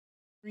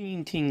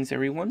Greetings,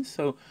 everyone.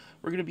 So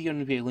we're going to be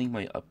unveiling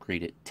my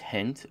upgraded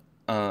tent.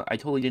 I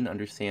totally didn't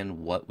understand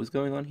what was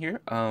going on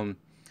here.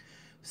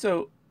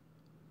 So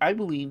I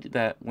believed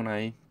that when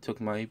I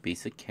took my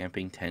basic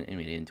camping tent and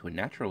made it into a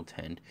natural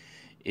tent,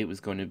 it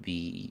was going to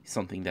be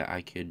something that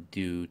I could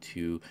do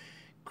to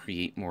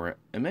create more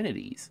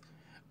amenities.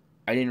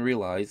 I didn't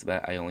realize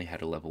that I only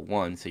had a level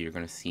 1, so you're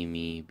going to see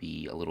me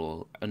be a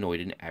little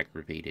annoyed and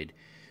aggravated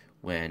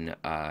when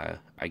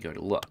I go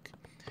to look.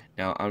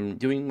 Now, I'm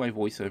doing my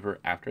voiceover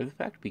after the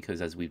fact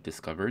because, as we've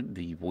discovered,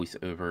 the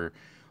voiceover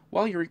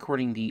while you're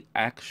recording the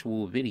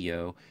actual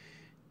video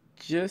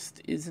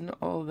just isn't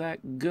all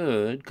that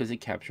good because it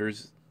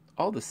captures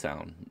all the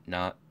sound,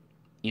 not,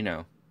 you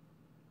know,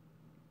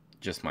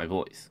 just my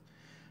voice.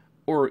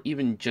 Or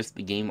even just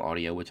the game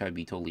audio, which I'd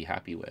be totally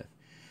happy with.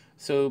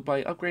 So,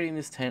 by upgrading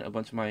this tent, a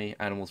bunch of my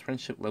animals'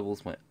 friendship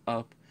levels went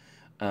up.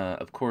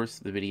 Of course,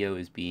 the video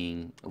is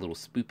being a little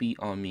spoopy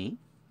on me,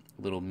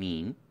 a little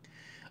mean.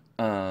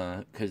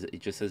 Because it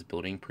just says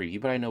building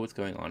preview, but I know what's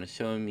going on. It's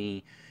showing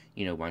me,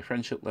 my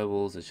friendship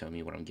levels. It's showing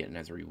me what I'm getting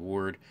as a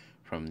reward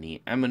from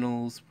the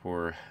Aminals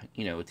for,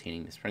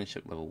 attaining this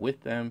friendship level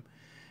with them.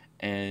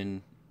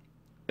 And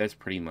that's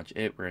pretty much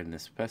it. We're in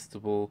this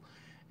festival,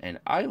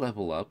 and I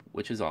level up,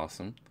 which is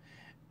awesome.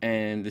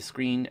 And the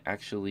screen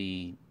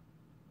actually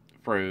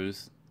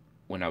froze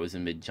when I was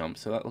in mid jump,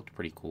 so that looked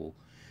pretty cool.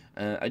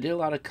 I did a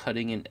lot of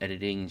cutting and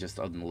editing just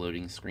on the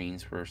loading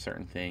screens for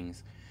certain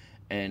things.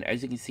 And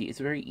as you can see, it's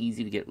very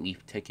easy to get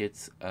leaf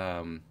tickets.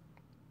 I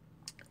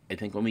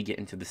think when we get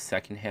into the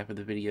second half of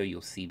the video,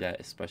 you'll see that,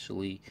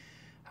 especially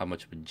how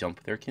much of a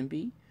jump there can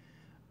be.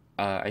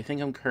 I think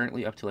I'm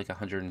currently up to like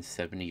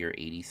 170 or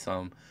 80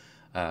 some.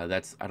 I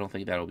don't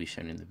think that'll be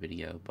shown in the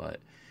video, but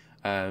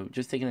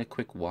just taking a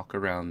quick walk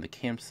around the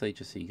campsite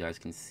just so you guys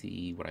can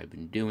see what I've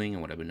been doing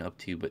and what I've been up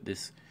to. But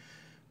this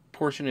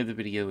portion of the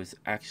video is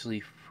actually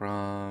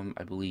from,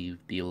 I believe,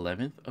 the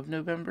 11th of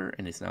November,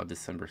 and it's now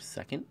December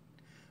 2nd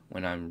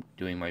when I'm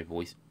doing my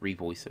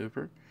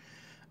voiceover.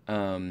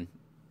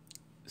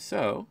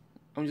 So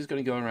I'm just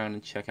going to go around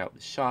and check out the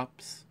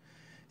shops,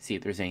 see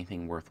if there's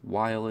anything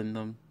worthwhile in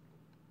them.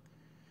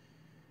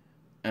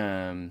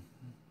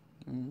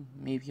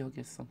 Maybe I'll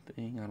get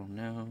something, I don't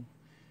know.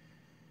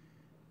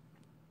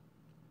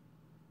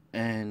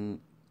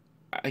 And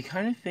I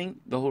kind of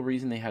think the whole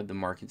reason they had the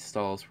market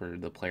stalls for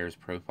the players'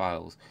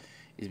 profiles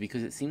is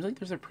because it seems like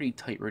there's a pretty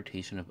tight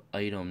rotation of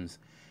items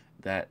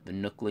that the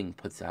Nookling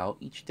puts out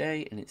each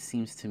day, and it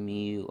seems to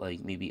me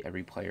like maybe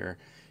every player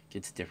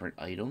gets different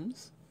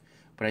items.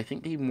 But I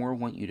think they more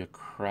want you to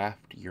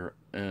craft your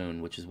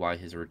own, which is why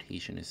his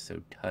rotation is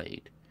so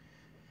tight.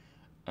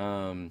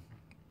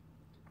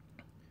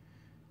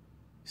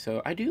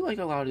 So I do like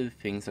a lot of the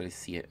things that I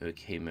see at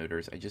OK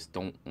Motors. I just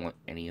don't want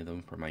any of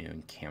them for my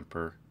own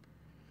camper.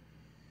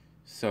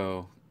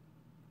 So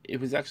it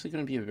was actually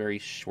going to be a very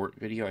short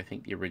video. I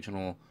think the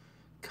original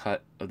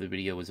cut of the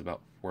video was about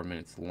 4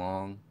 minutes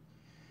long.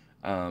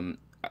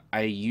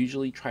 I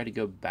usually try to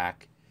go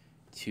back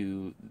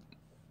to,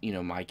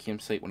 my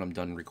campsite when I'm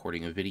done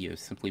recording a video,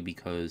 simply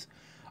because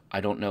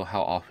I don't know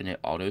how often it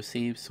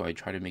autosaves, so I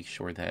try to make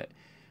sure that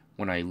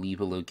when I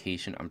leave a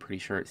location, I'm pretty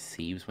sure it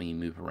saves when you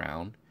move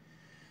around.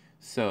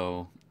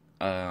 So,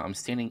 I'm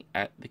standing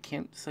at the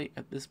campsite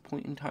at this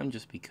point in time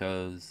just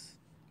because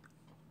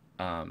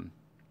I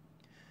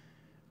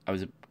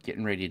was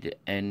getting ready to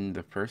end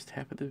the first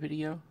half of the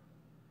video.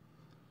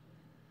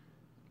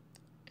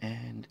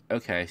 And,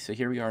 okay, so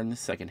here we are in the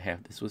second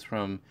half. This was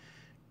from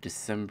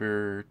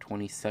December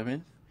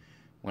 27th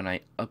when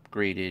I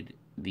upgraded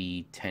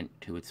the tent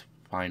to its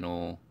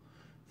final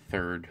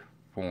third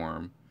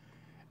form.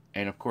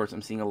 And of course,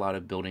 I'm seeing a lot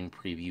of building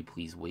preview,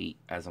 please wait,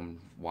 as I'm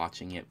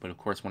watching it. But of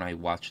course, when I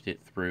watched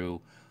it through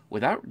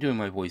without doing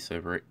my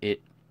voiceover,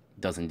 it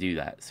doesn't do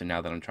that. So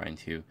now that I'm trying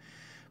to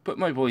put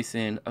my voice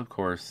in, of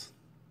course.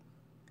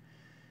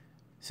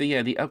 So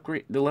yeah, the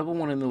level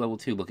 1 and the level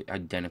 2 look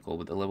identical,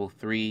 but the level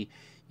 3,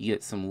 you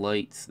get some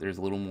lights. There's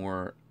a little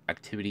more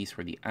activities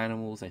for the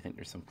animals. I think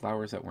there's some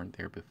flowers that weren't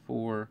there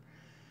before.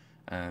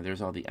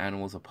 There's all the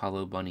animals: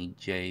 Apollo, Bunny,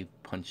 Jay,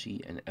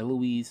 Punchy, and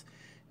Eloise,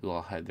 who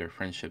all had their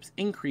friendships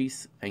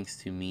increase thanks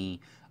to me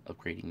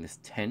upgrading this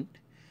tent.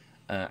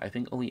 I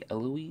think only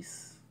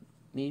Eloise,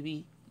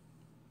 maybe,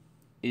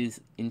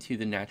 is into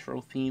the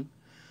natural theme.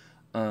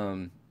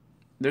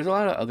 There's a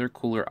lot of other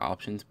cooler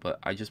options, but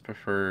I just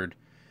preferred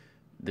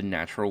the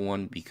natural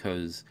one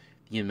because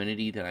the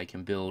amenity that I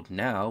can build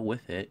now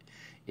with it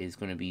is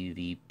going to be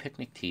the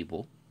picnic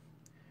table.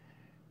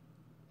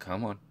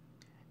 Come on.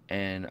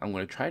 And I'm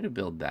going to try to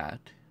build that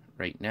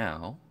right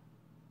now,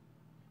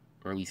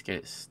 or at least get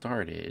it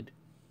started.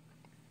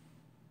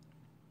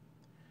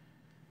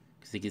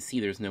 Because you can see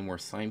there's no more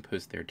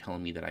signpost there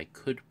telling me that I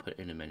could put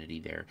an amenity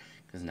there,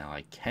 because now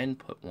I can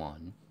put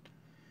one.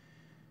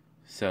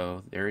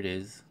 So there it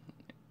is.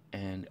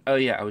 And oh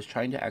yeah, I was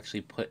trying to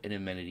actually put an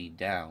amenity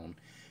down,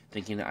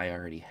 thinking that I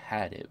already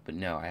had it, but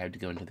no, I had to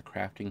go into the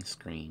crafting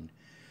screen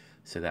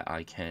so that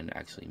I can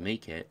actually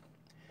make it.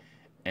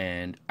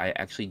 And I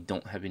actually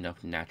don't have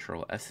enough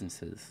natural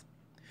essences,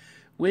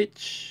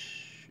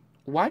 Which,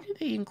 why do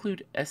they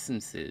include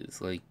essences?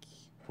 Like,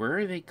 where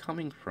are they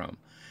coming from?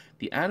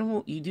 The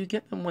animal, you do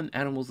get them when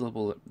animals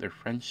level up their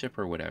friendship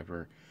or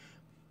whatever,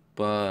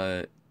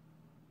 but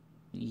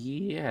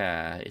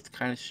yeah, it's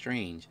kind of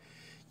strange.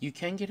 You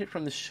can get it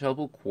from the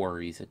shovel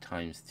quarries at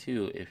times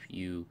too if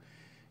you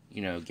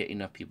get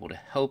enough people to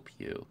help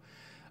you.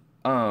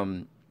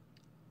 Um,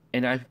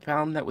 and I've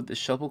found that with the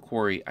shovel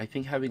quarry, I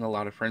think having a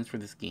lot of friends for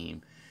this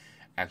game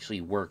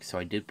actually works. So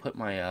I did put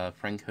my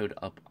friend code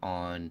up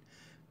on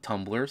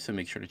Tumblr, so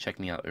make sure to check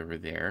me out over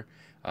there.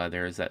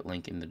 There is that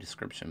link in the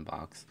description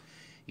box.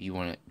 If you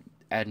want to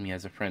add me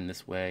as a friend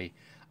this way,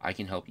 I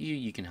can help you,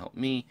 you can help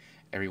me.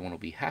 Everyone will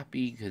be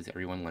happy because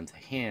everyone lends a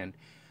hand.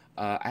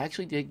 I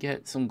actually did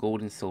get some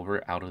gold and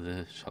silver out of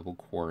the shovel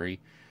quarry.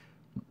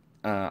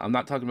 I'm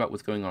not talking about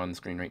what's going on the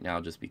screen right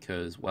now just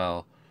because,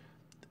 well,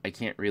 I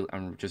can't really.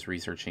 I'm just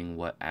researching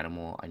what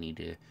animal I need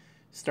to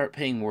start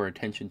paying more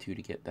attention to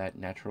get that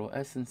natural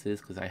essences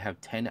because I have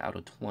 10 out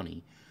of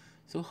 20.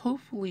 So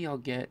hopefully I'll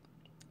get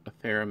a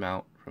fair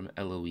amount from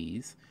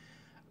Eloise.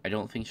 I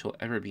don't think she'll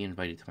ever be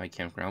invited to my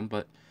campground,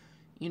 but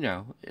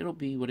it'll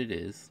be what it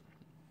is.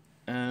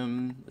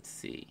 Let's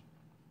see.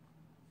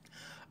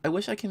 I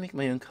wish I could make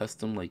my own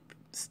custom like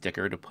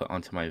sticker to put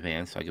onto my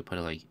van so I could put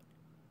a like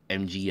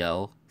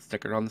MGL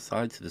sticker on the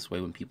side so this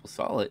way when people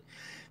saw it,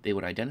 they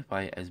would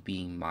identify it as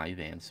being my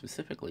van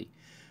specifically.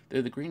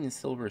 Though the green and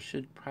silver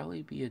should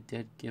probably be a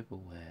dead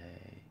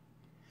giveaway.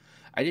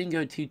 I didn't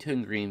go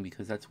two-tone green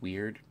because that's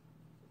weird.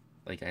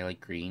 Like I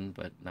like green,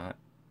 but not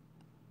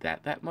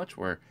that much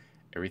where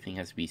everything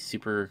has to be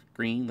super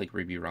green like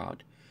Ruby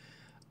Rod.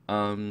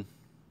 Um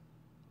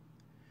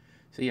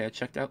so yeah, I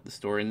checked out the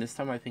store and this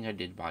time I think I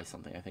did buy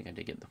something. I think I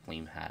did get the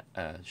flame hat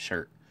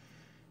shirt.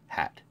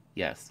 Hat.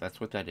 Yes, that's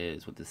what that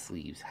is with the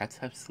sleeves. Hats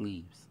have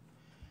sleeves.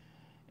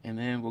 And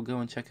then we'll go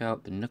and check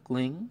out the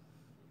Nookling.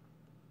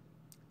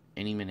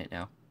 Any minute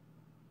now.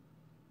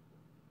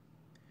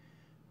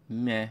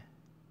 Meh.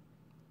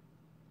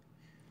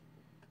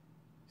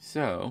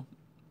 So,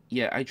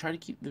 yeah, I try to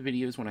keep the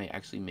videos when I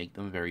actually make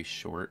them very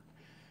short.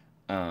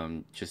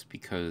 Just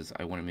because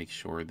I want to make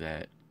sure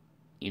that,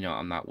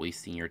 I'm not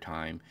wasting your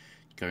time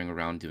going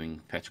around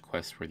doing fetch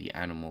quests for the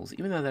animals.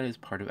 Even though that is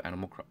part of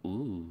Animal Crossing.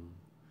 Ooh.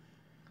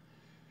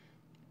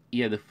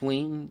 Yeah, the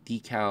flame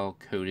decal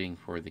coating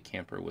for the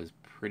camper was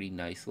pretty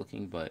nice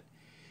looking, but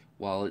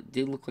while it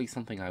did look like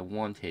something I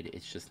wanted,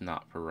 it's just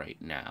not for right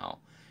now.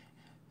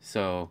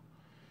 So,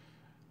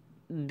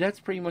 that's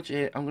pretty much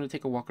it. I'm going to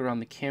take a walk around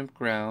the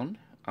campground.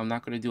 I'm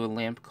not going to do a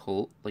lamp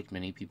cult like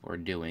many people are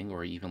doing,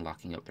 or even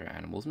locking up their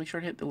animals. Make sure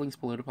to hit the links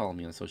below to follow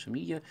me on social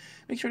media.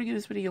 Make sure to give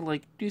this video a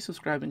like, do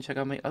subscribe, and check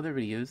out my other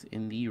videos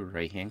in the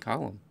right-hand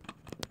column.